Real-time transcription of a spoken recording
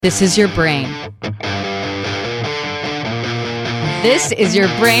This is your brain. This is your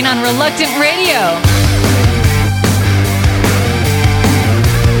brain on Reluctant Radio.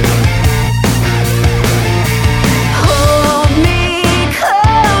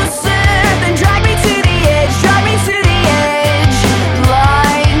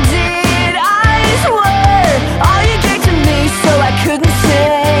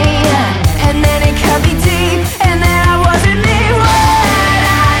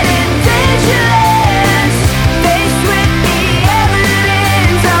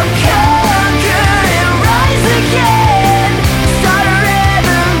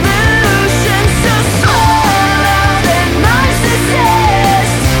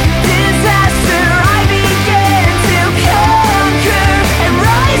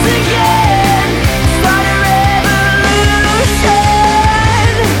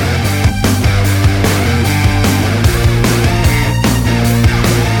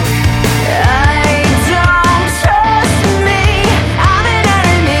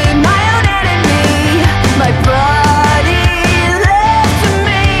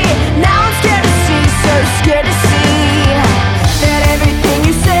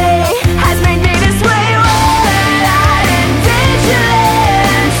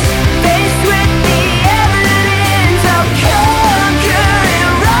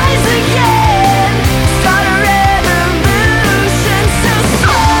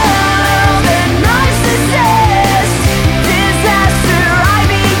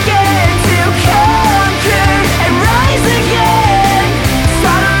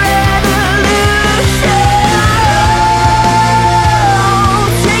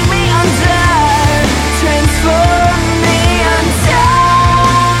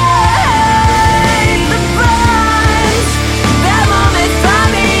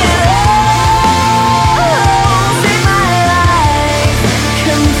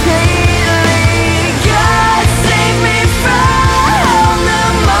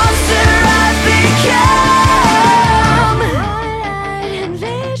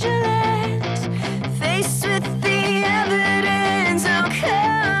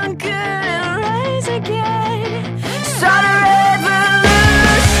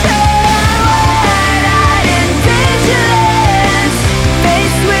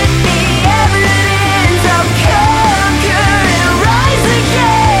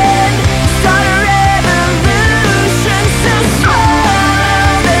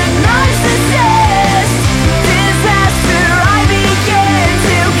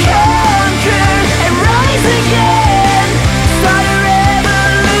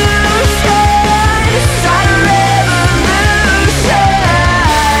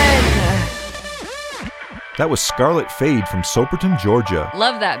 That was Scarlet Fade from Soperton, Georgia.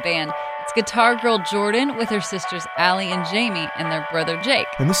 Love that band. It's guitar girl Jordan with her sisters Allie and Jamie and their brother Jake.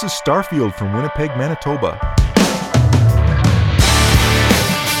 And this is Starfield from Winnipeg, Manitoba.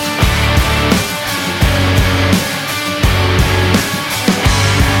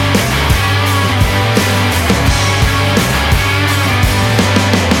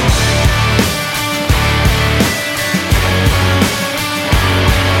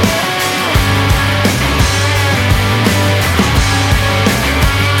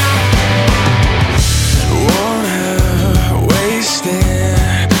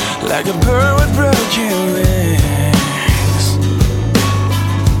 Like a bird with broken wings.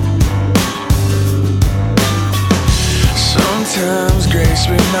 Sometimes grace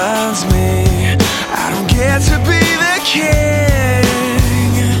reminds me I don't get to be the king.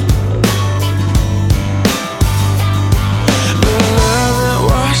 The love that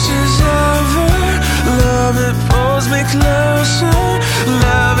washes over, love that pulls me closer,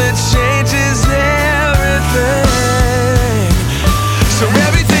 love that changes everything. So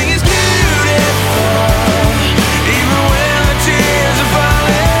everything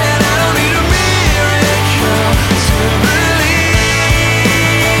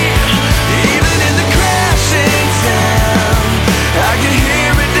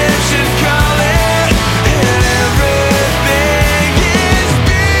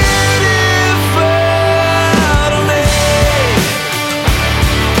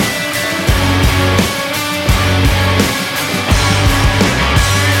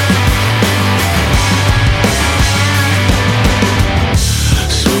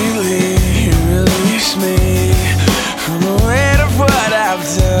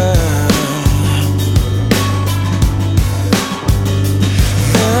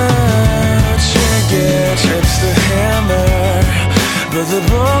the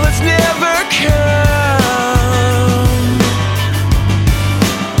bullets never come.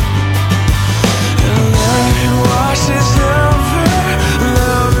 And love washes over,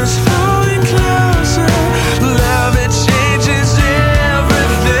 love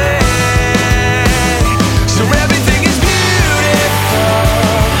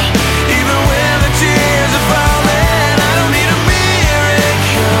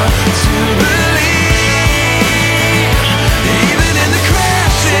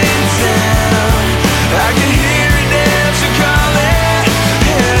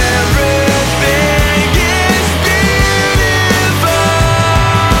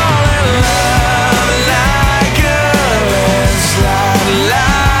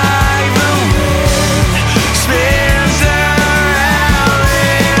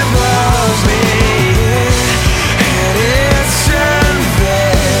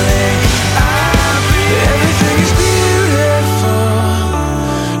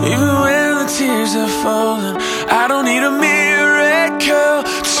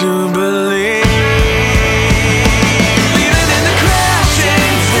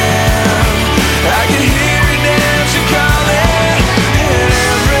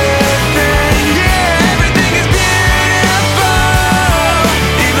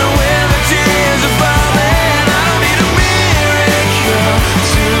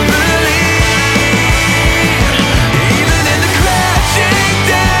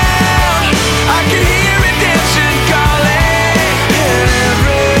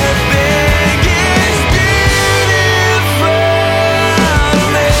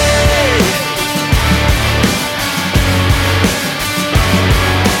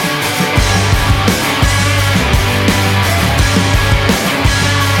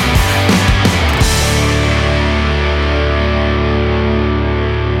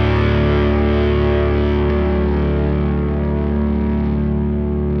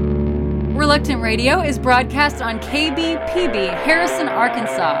Reluctant Radio is broadcast on KBPB, Harrison,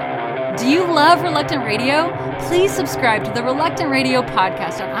 Arkansas. Do you love Reluctant Radio? Please subscribe to the Reluctant Radio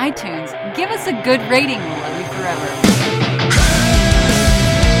podcast on iTunes. Give us a good rating. We'll love you forever.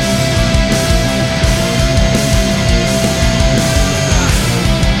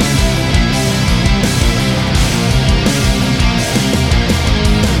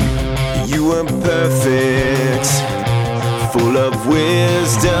 You were perfect, full of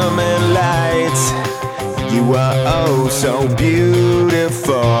wisdom and light. You are oh so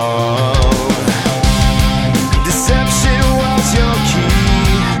beautiful. Deception was your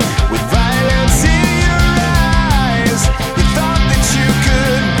key, with violence in your eyes. You thought that you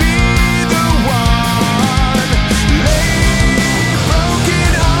could be the one. Lay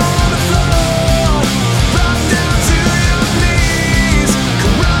broken on the floor, brought down to your knees,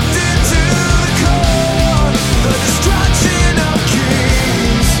 corrupted to the core, the destruction of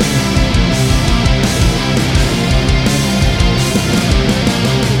kings.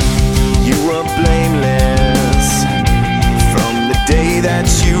 You were blameless from the day that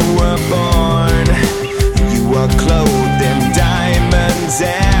you were born. You were clothed in diamonds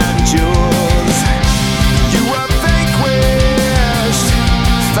and jewels. You were vanquished,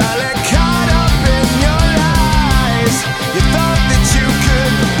 finally caught up in your lies. You thought that you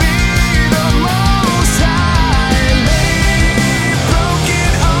could be the most high. Lay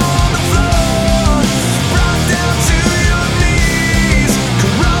broken on the floor, brought down to your knees,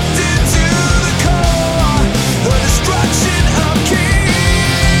 corrupted to the core, the destruction of kings.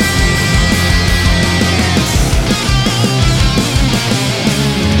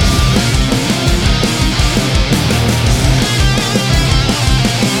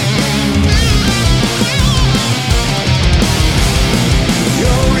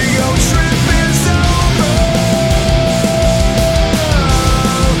 Your ego trip is over.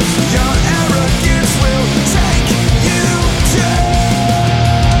 Your arrogance will take you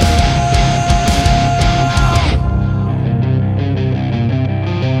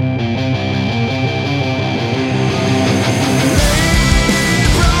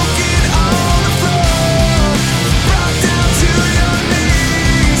broken on the floor, brought down to your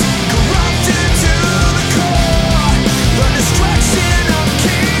knees, corrupted to the core, the destruction of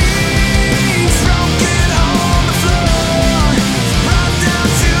kings. Broken on the floor, brought down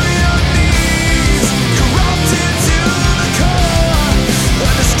to your knees, corrupted to the core, the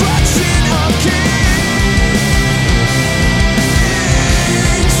destruction of kings.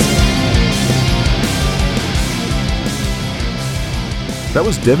 That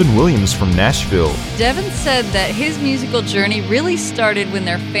was Devin Williams from Nashville. Devin said that his musical journey really started when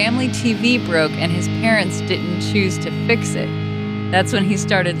their family TV broke and his parents didn't choose to fix it. That's when he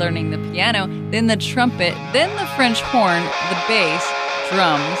started learning the piano, then the trumpet, then the French horn, the bass,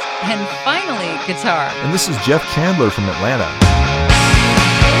 drums, and finally guitar. And this is Jeff Chandler from Atlanta.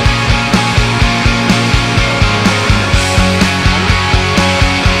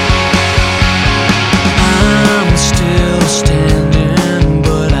 I'm still standing,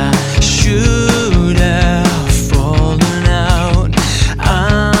 but I should have fallen out.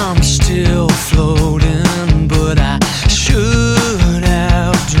 I'm still floating, but I should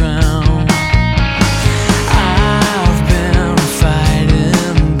have drowned. I've been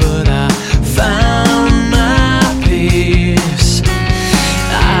fighting, but I found my peace.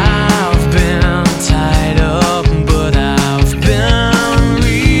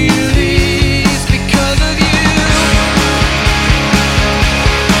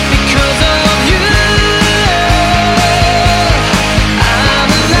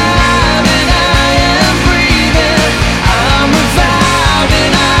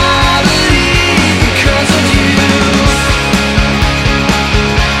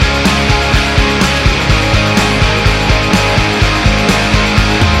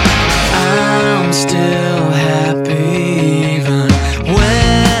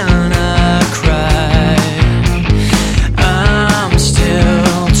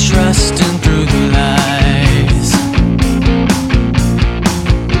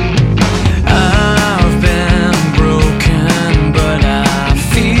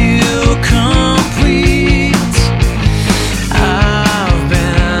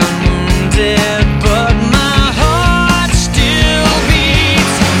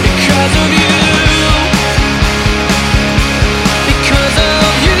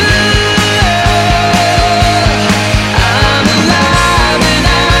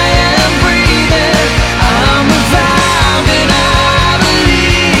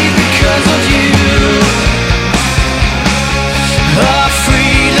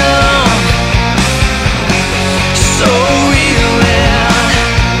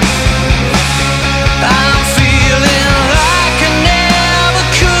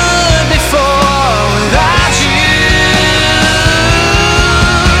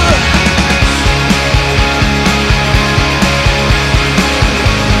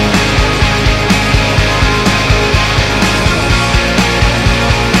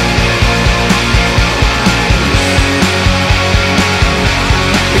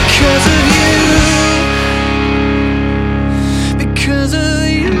 because of you, because of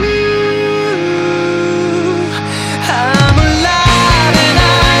you. I'm alive and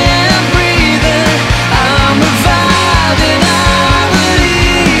I am breathing. I'm revived and I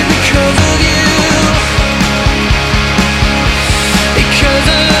believe because of you, because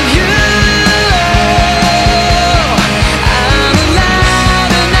of you. I'm alive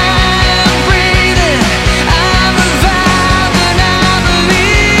and I am breathing. I'm revived and I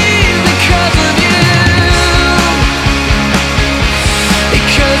believe because of you,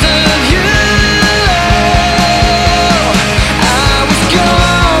 because of you. I was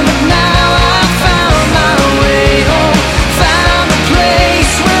gone but now I found my way home, found a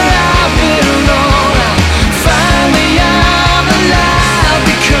place where I belong. Finally I'm alive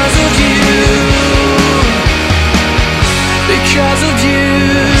because of you, because of you.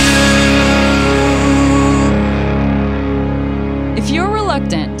 If you're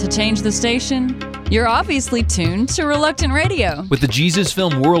reluctant to change the station, you're obviously tuned to Reluctant Radio. With the Jesus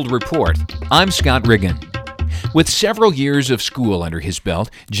Film World Report, I'm Scott Riggin. With several years of school under his belt,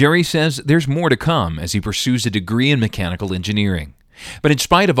 Jerry says there's more to come as he pursues a degree in mechanical engineering. But in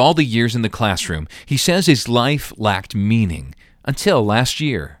spite of all the years in the classroom, he says his life lacked meaning until last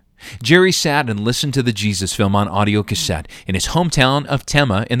year. Jerry sat and listened to the Jesus Film on audio cassette in his hometown of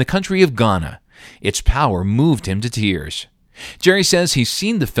Tema in the country of Ghana. Its power moved him to tears. Jerry says he's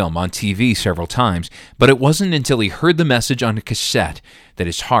seen the film on TV several times, but it wasn't until he heard the message on a cassette that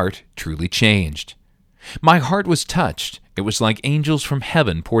his heart truly changed. My heart was touched. It was like angels from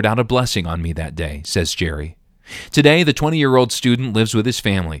heaven poured out a blessing on me that day, says Jerry. Today, the 20-year-old student lives with his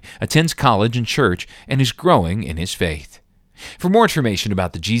family, attends college and church, and is growing in his faith. For more information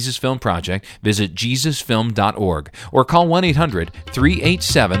about the Jesus Film Project, visit jesusfilm.org or call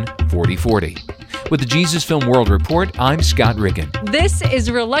 1-800-387-4040. With the Jesus Film World Report, I'm Scott Riggin. This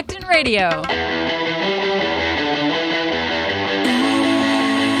is Reluctant Radio.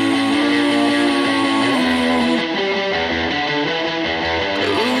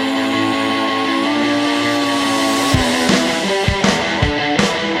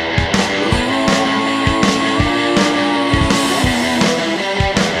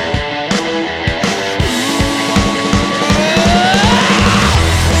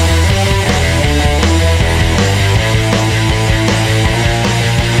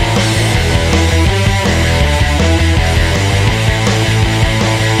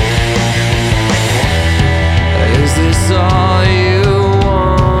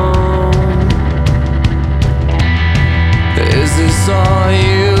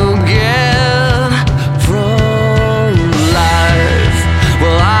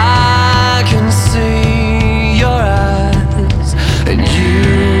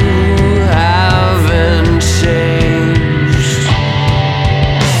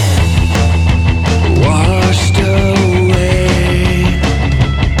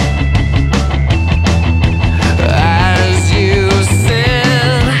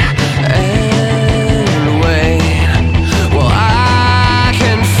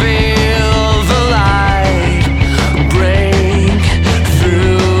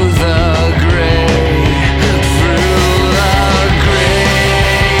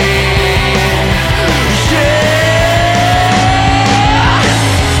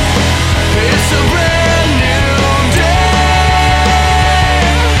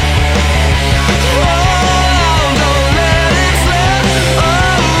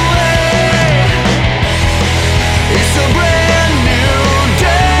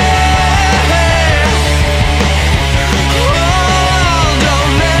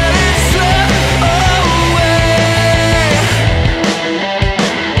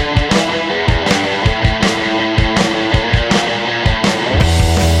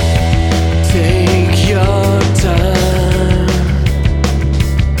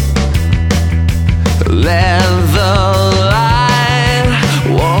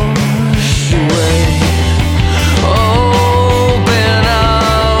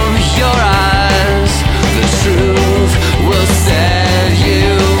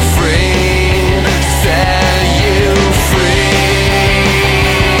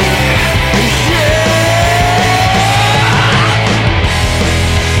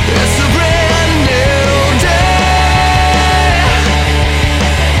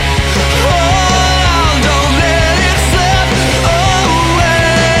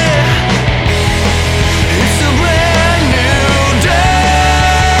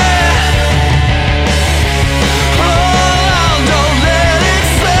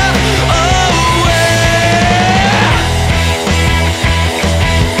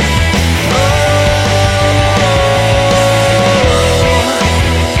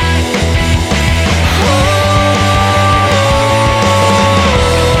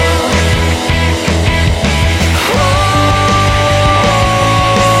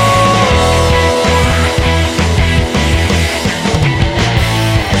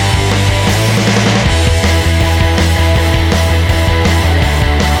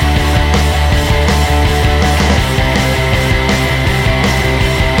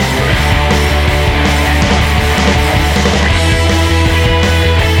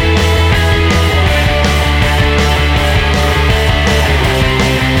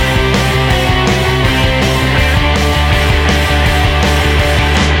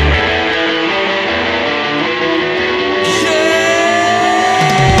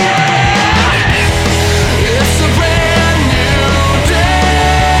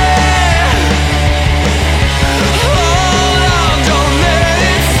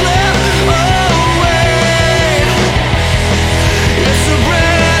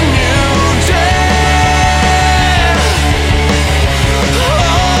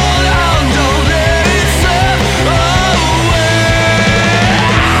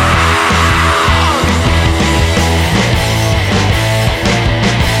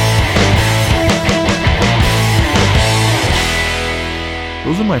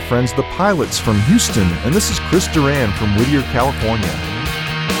 are my friends the Pilots from Houston, and this is Chris Duran from Whittier, California.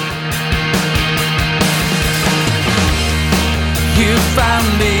 You found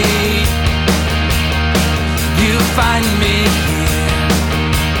me, you find me here.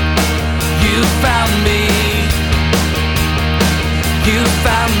 You found me, you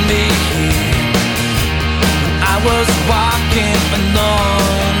found me here. I was walking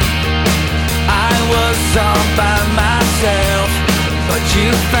alone, I was all by myself, but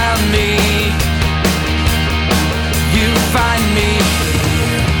you found me, you find me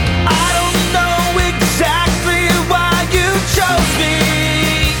here. I don't know exactly why you chose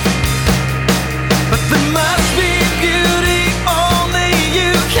me, but there must be beauty only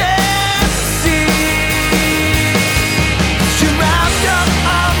you can see. You wrapped your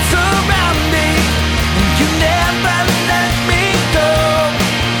arms around me, and you never let me go.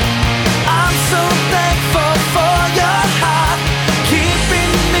 I'm so thankful for your heart,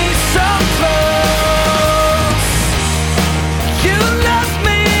 keeping me so close. You love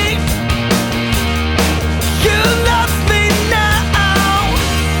me, you love me now.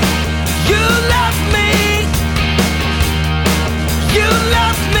 You love me, you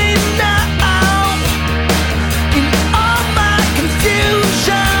love me now. In all my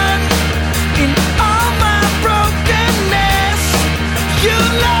confusion, in all my brokenness, you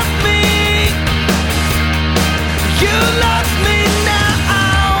love me, you love me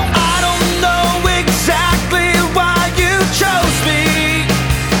now. I don't know exactly why you chose me,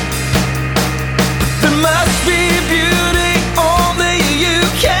 but there must be beauty only you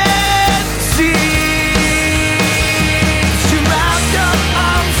can see. You wrapped your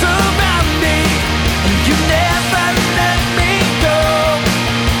arms around me, and you never let me go.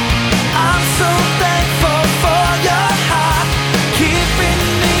 I'm so thankful for your heart, keeping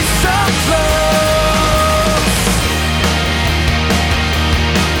me so close.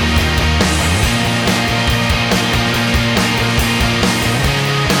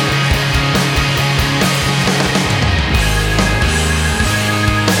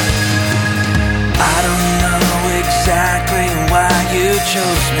 I don't know exactly why you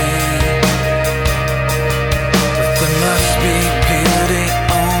chose me, but there must be beauty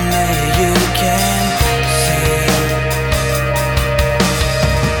only you can see.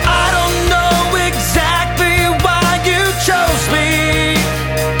 I don't know exactly why you chose me,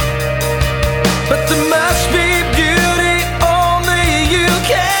 but there must be beauty only you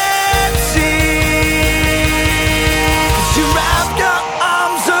can see. 'Cause you wrapped your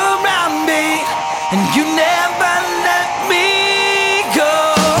arms around me, and you never let me go.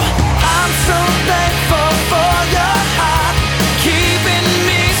 I'm so thankful for your heart, keeping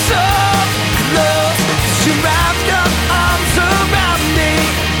me so close. 'Cause you wrapped your arms around me,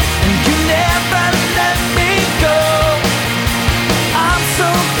 and you never let me go. I'm so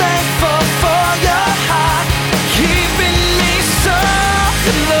thankful for your heart, keeping me so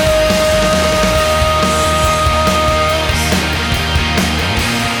close.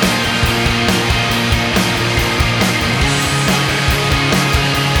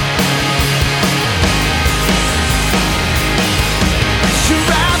 You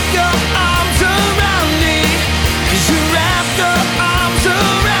wrap your arms around me, 'cause you wrap your arms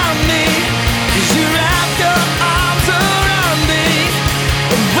around me, 'cause you wrap your arms around me,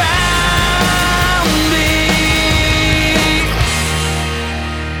 around me.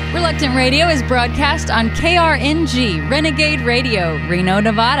 Reluctant Radio is broadcast on KRNG, Renegade Radio, Reno,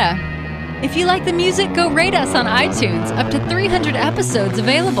 Nevada. If you like the music, go rate us on iTunes. Up to 300 episodes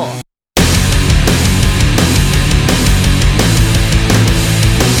available.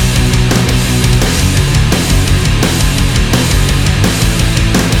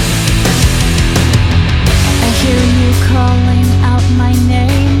 I hear you calling out my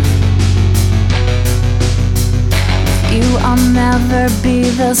name. You, I'll never be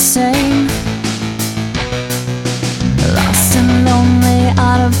the same. Lost and lonely,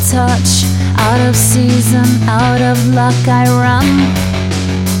 out of touch, out of season, out of luck, I run.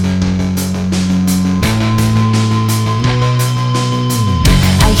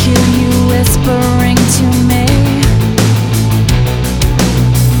 I hear you whispering to me.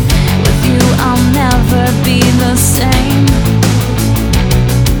 With you, I'll never be the same.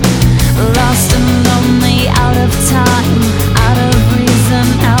 Lost and lonely, out of time, out of reason,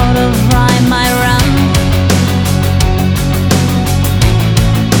 out of rhyme, I run.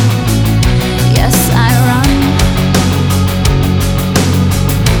 Yes, I run.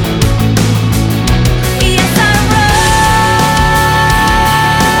 Yes, I run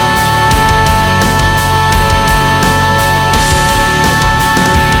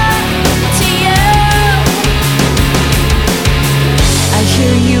to you.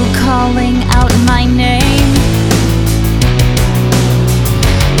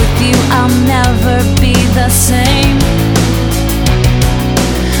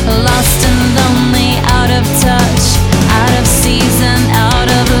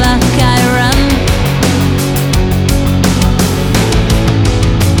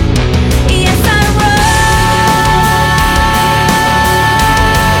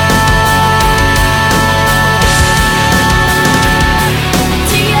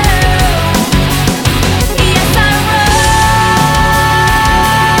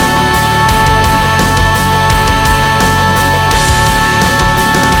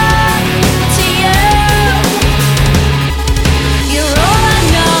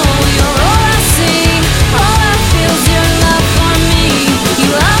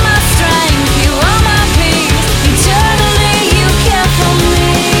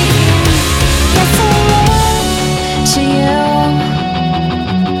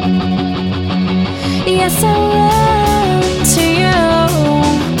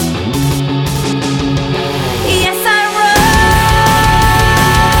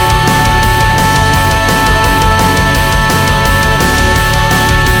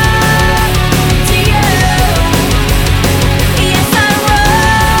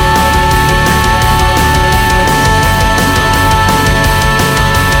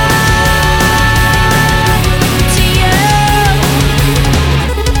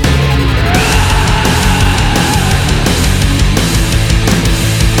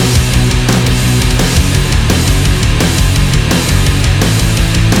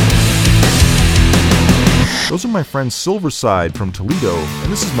 Those are my friend Silverside from Toledo,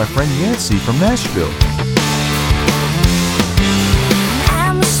 and this is my friend Yancy from Nashville.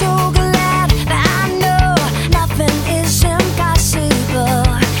 I'm so glad that I know nothing is impossible.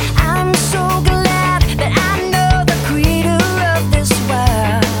 I'm so glad that I know the creator of this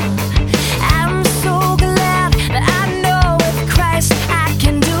world. I'm so glad that I know with Christ I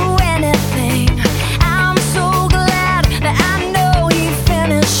can do anything. I'm so glad that I know He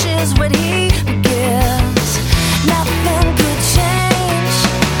finishes what He begins. Nothing could change,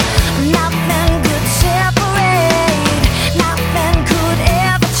 nothing could separate, nothing could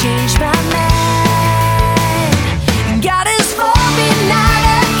ever change my mind. God is for me, not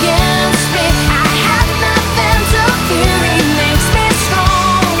against me. I have nothing to fear, He makes me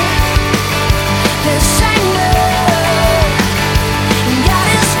strong. This ain't love. God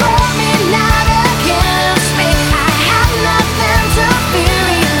is for me, not against me. I have nothing to fear,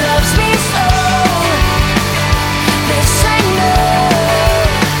 He loves me so. This ain't love.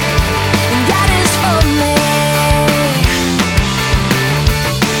 God is for me.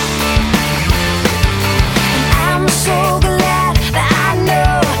 I'm so glad that I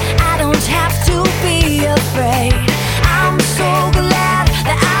know I don't have to be afraid. I'm so glad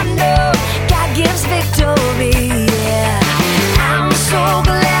that I know God gives victory. Yeah. I'm so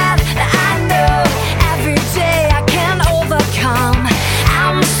glad that I know every day I can overcome.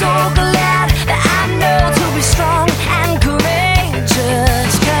 I'm so glad that I know to be strong and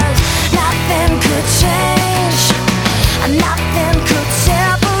courageous. 'Cause nothing could change, nothing could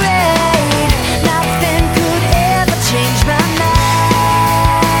separate, nothing could ever change my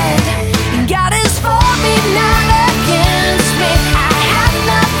mind. God is for me, not against me. I have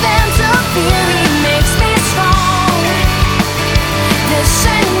nothing to fear, He makes me strong. This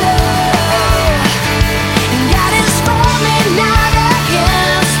ain't love. God is for me, not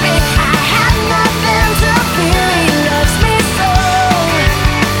against me. I have nothing to fear, He loves me so.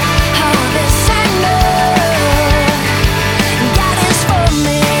 Oh, this ain't love. God is for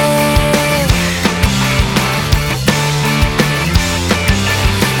me.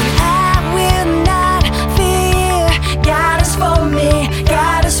 I will not fear. God is for me.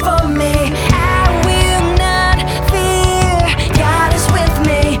 God is for me. I will not fear. God is with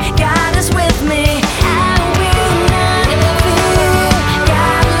me. God is with me. I will not fear.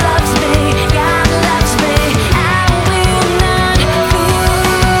 God loves me. God loves me. I will not fear.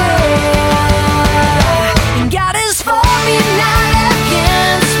 God is for me, not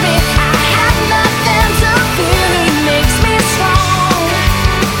against me. I have nothing to fear. He makes me strong.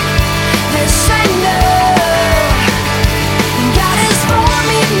 This ain't love. God is for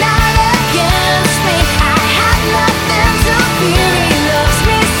me, not against me. I have nothing to fear. He loves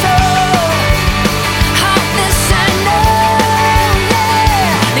me so. Oh, this ain't love. Yeah.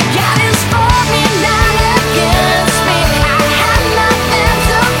 God is for me, not against me. I have nothing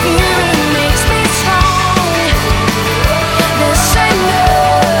to fear. He makes me strong. This ain't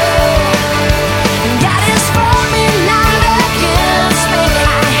love. God is for me, not against me.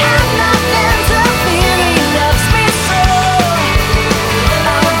 I have nothing to fear. He loves me so.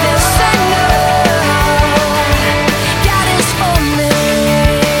 Oh, this ain't love. God is for me.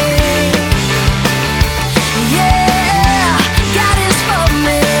 Yeah, God is for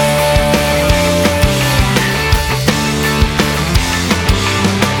me.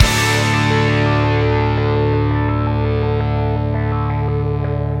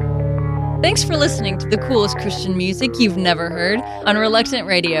 Thanks for listening to the coolest Christian music you've never heard on Reluctant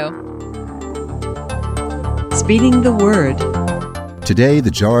Radio. Speeding the Word. Today, the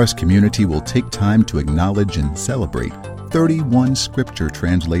Jaros community will take time to acknowledge and celebrate 31 scripture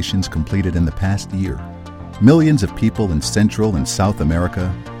translations completed in the past year. Millions of people in Central and South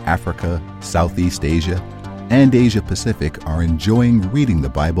America, Africa, Southeast Asia, and Asia Pacific are enjoying reading the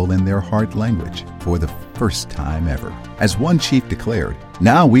Bible in their heart language for the first time ever. As one chief declared,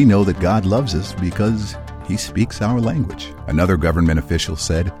 "Now we know that God loves us because He speaks our language." Another government official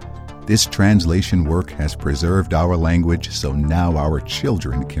said, "This translation work has preserved our language so now our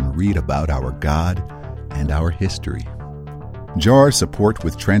children can read about our God and our history." JAR support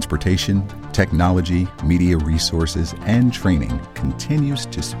with transportation, technology, media resources, and training continues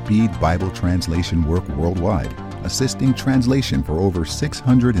to speed Bible translation work worldwide, assisting translation for over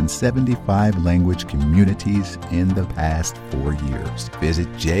 675 language communities in the past 4 years.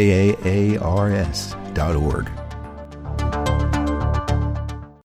 Visit JAARS.org.